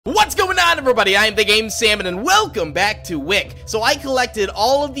on, everybody? I am TheGameSalmon, and welcome back to Wick. So I collected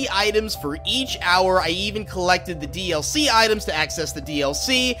all of the items for each hour. I even collected the DLC items to access the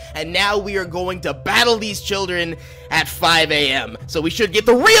DLC, and now we are going to battle these children at 5 a.m. So we should get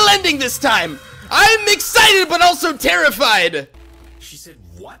the real ending this time. I'm excited, but also terrified. She said,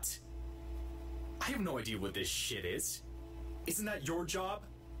 what? I have no idea what this shit is. Isn't that your job?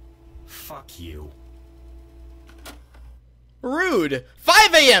 Fuck you. Rude.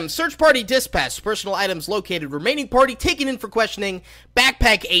 5 a.m. Search party dispatched. Personal items located. Remaining party taken in for questioning.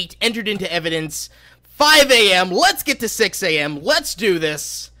 Backpack 8 entered into evidence. 5 a.m. Let's get to 6 a.m. Let's do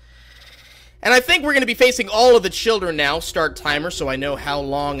this. And I think we're going to be facing all of the children now. Start timer so I know how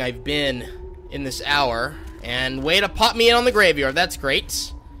long I've been in this hour. And way to pop me in on the graveyard. That's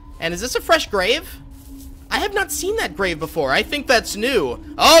great. And is this a fresh grave? I have not seen that grave before. I think that's new.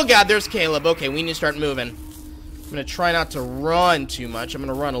 Oh god, there's Caleb. Okay, we need to start moving. I'm gonna try not to run too much. I'm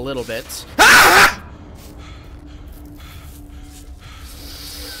gonna run a little bit. Ah!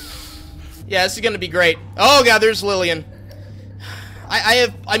 Yeah, this is gonna be great. Oh god, there's Lillian.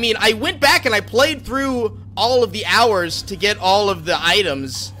 I went back and I played through all of the hours to get all of the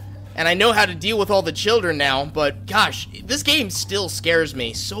items, and I know how to deal with all the children now, but gosh, this game still scares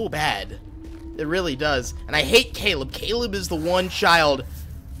me so bad. It really does. And I hate Caleb. Caleb is the one child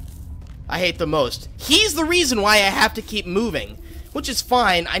I hate the most. He's the reason why I have to keep moving, which is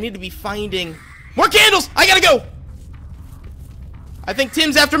fine. I need to be finding more candles. I gotta go. I think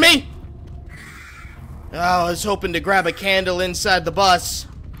Tim's after me. Oh, I was hoping to grab a candle inside the bus.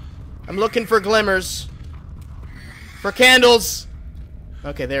 I'm looking for glimmers. For candles.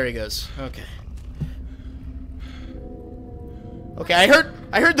 Okay, there he goes. Okay. Okay,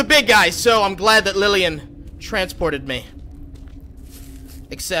 I heard the big guy, so I'm glad that Lillian transported me.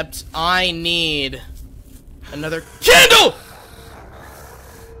 Except I need another candle!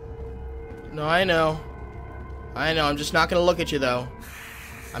 No, I know. I'm just not gonna look at you, though.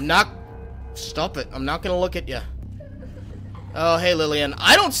 Stop it. I'm not gonna look at you. Oh, hey, Lillian.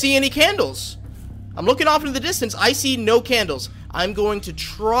 I don't see any candles. I'm looking off into the distance. I see no candles. I'm going to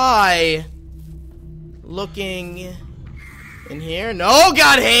try looking in here. No,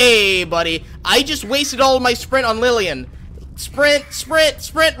 god, hey, buddy. I just wasted all of my sprint on Lillian. Sprint, sprint,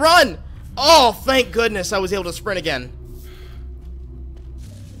 sprint, run! Oh, thank goodness I was able to sprint again.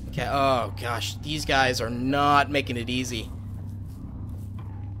 Okay, oh gosh, these guys are not making it easy.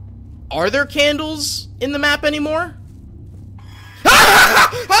 Are there candles in the map anymore?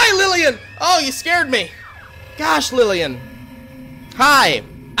 Hi, Lillian! Oh, you scared me. Gosh, Lillian. Hi.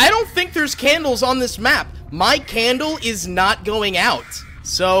 I don't think there's candles on this map. My candle is not going out.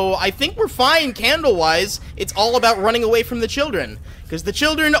 So, I think we're fine candle-wise. It's all about running away from the children. Because the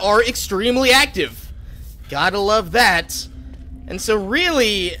children are extremely active. Gotta love that. And so,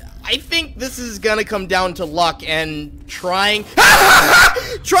 really, I think this is gonna come down to luck and trying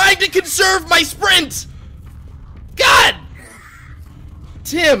to conserve my sprint! God!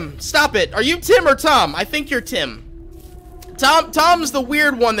 Tim, stop it. Are you Tim or Tom? I think you're Tim. Tom's the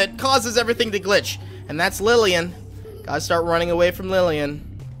weird one that causes everything to glitch. And that's Lillian. Gotta start running away from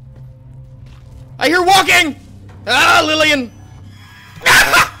Lillian. I hear walking! Ah, Lillian!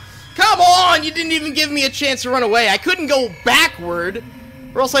 Come on! You didn't even give me a chance to run away. I couldn't go backward,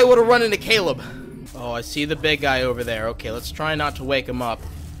 or else I would have run into Caleb. Oh, I see the big guy over there. Okay, let's try not to wake him up.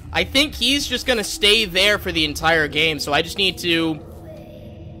 I think he's just gonna stay there for the entire game, so I just need to...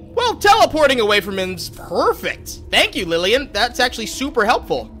 Well, teleporting away from him's perfect. Thank you, Lillian. That's actually super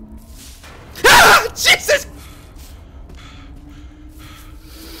helpful. Ah! Jesus!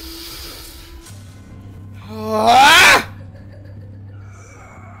 Ah!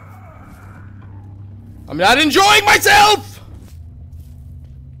 I'm not enjoying myself!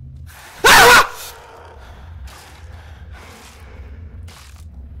 Ah!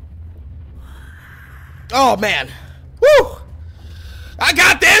 Oh, man. Woo! I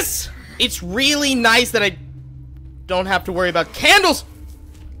got this! It's really nice that I don't have to worry about candles!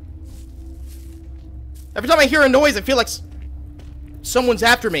 Every time I hear a noise, I feel like someone's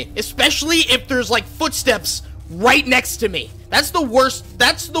after me. Especially if there's, like, footsteps right next to me. That's the worst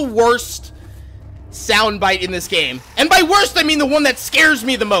soundbite in this game. And by worst, I mean the one that scares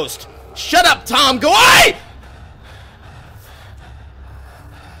me the most. Shut up, Tom. Go away!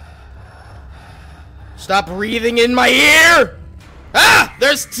 Stop breathing in my ear! Ah!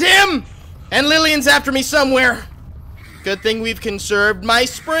 There's Tim! And Lillian's after me somewhere. Good thing we've conserved my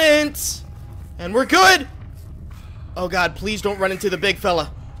sprint. And we're good. Oh god, please don't run into the big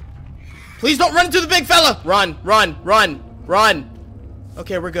fella. Please don't run into the big fella! Run, run, run, run.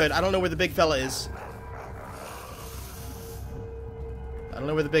 Okay, we're good. I don't know where the big fella is. don't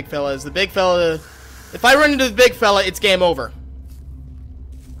know where the big fella is. The big fella... If I run into the big fella, it's game over.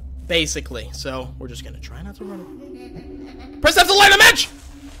 Basically. So, we're just gonna try not to run. Press F to light a match!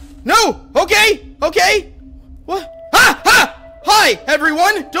 No! Okay! Okay! What? Ha! Ha! Hi,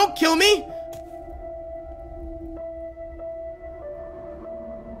 everyone! Don't kill me!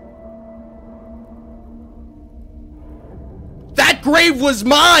 That grave was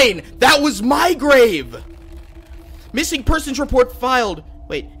mine! That was my grave! Missing persons report filed.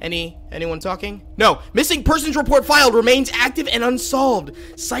 Wait, anyone talking? No. Missing persons report filed remains active and unsolved.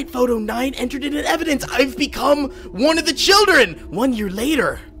 Site photo 9 entered in evidence. I've become one of the children! 1 year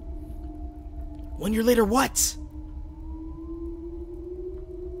later. 1 year later what?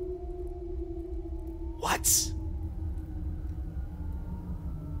 What?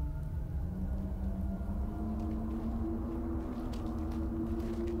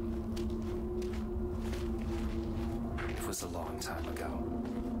 It was a long time ago.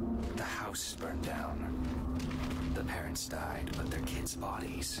 The house burned down. The parents died, but their kids'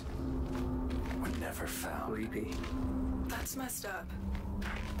 bodies were never found. Creepy. That's messed up.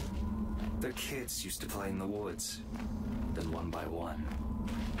 Their kids used to play in the woods. Then one by one,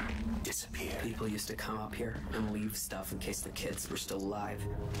 disappeared. People used to come up here and leave stuff in case the kids were still alive.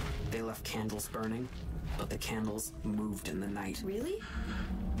 They left candles burning, but the candles moved in the night. Really?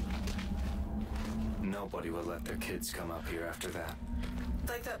 Nobody would let their kids come up here after that.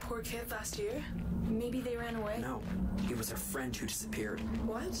 Like that poor kid last year? Maybe they ran away? No, it was her friend who disappeared.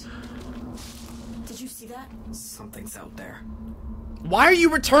 What? Did you see that? Something's out there. Why are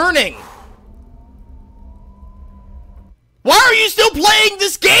you returning? Why are you still playing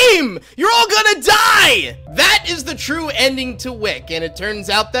this game? You're all gonna die! That is the true ending to Wick, and it turns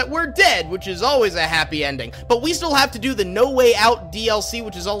out that we're dead, which is always a happy ending. But we still have to do the No Way Out DLC,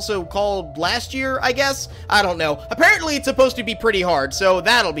 which is also called Last Year, I guess? I don't know. Apparently it's supposed to be pretty hard, so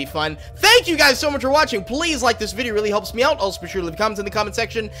that'll be fun. Thank you guys so much for watching. Please like this video, it really helps me out. Also be sure to leave comments in the comment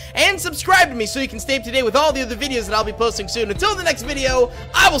section, and subscribe to me so you can stay up to date with all the other videos that I'll be posting soon. Until the next video,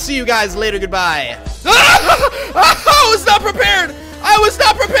 I will see you guys later. Goodbye. I was not prepared! I was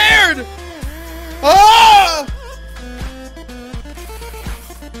not prepared! Oh!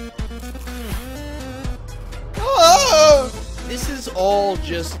 Oh! This is all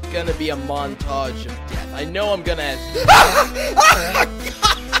just gonna be a montage of death. I know I'm gonna... God!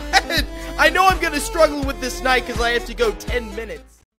 I know I'm gonna struggle with this night because I have to go 10 minutes.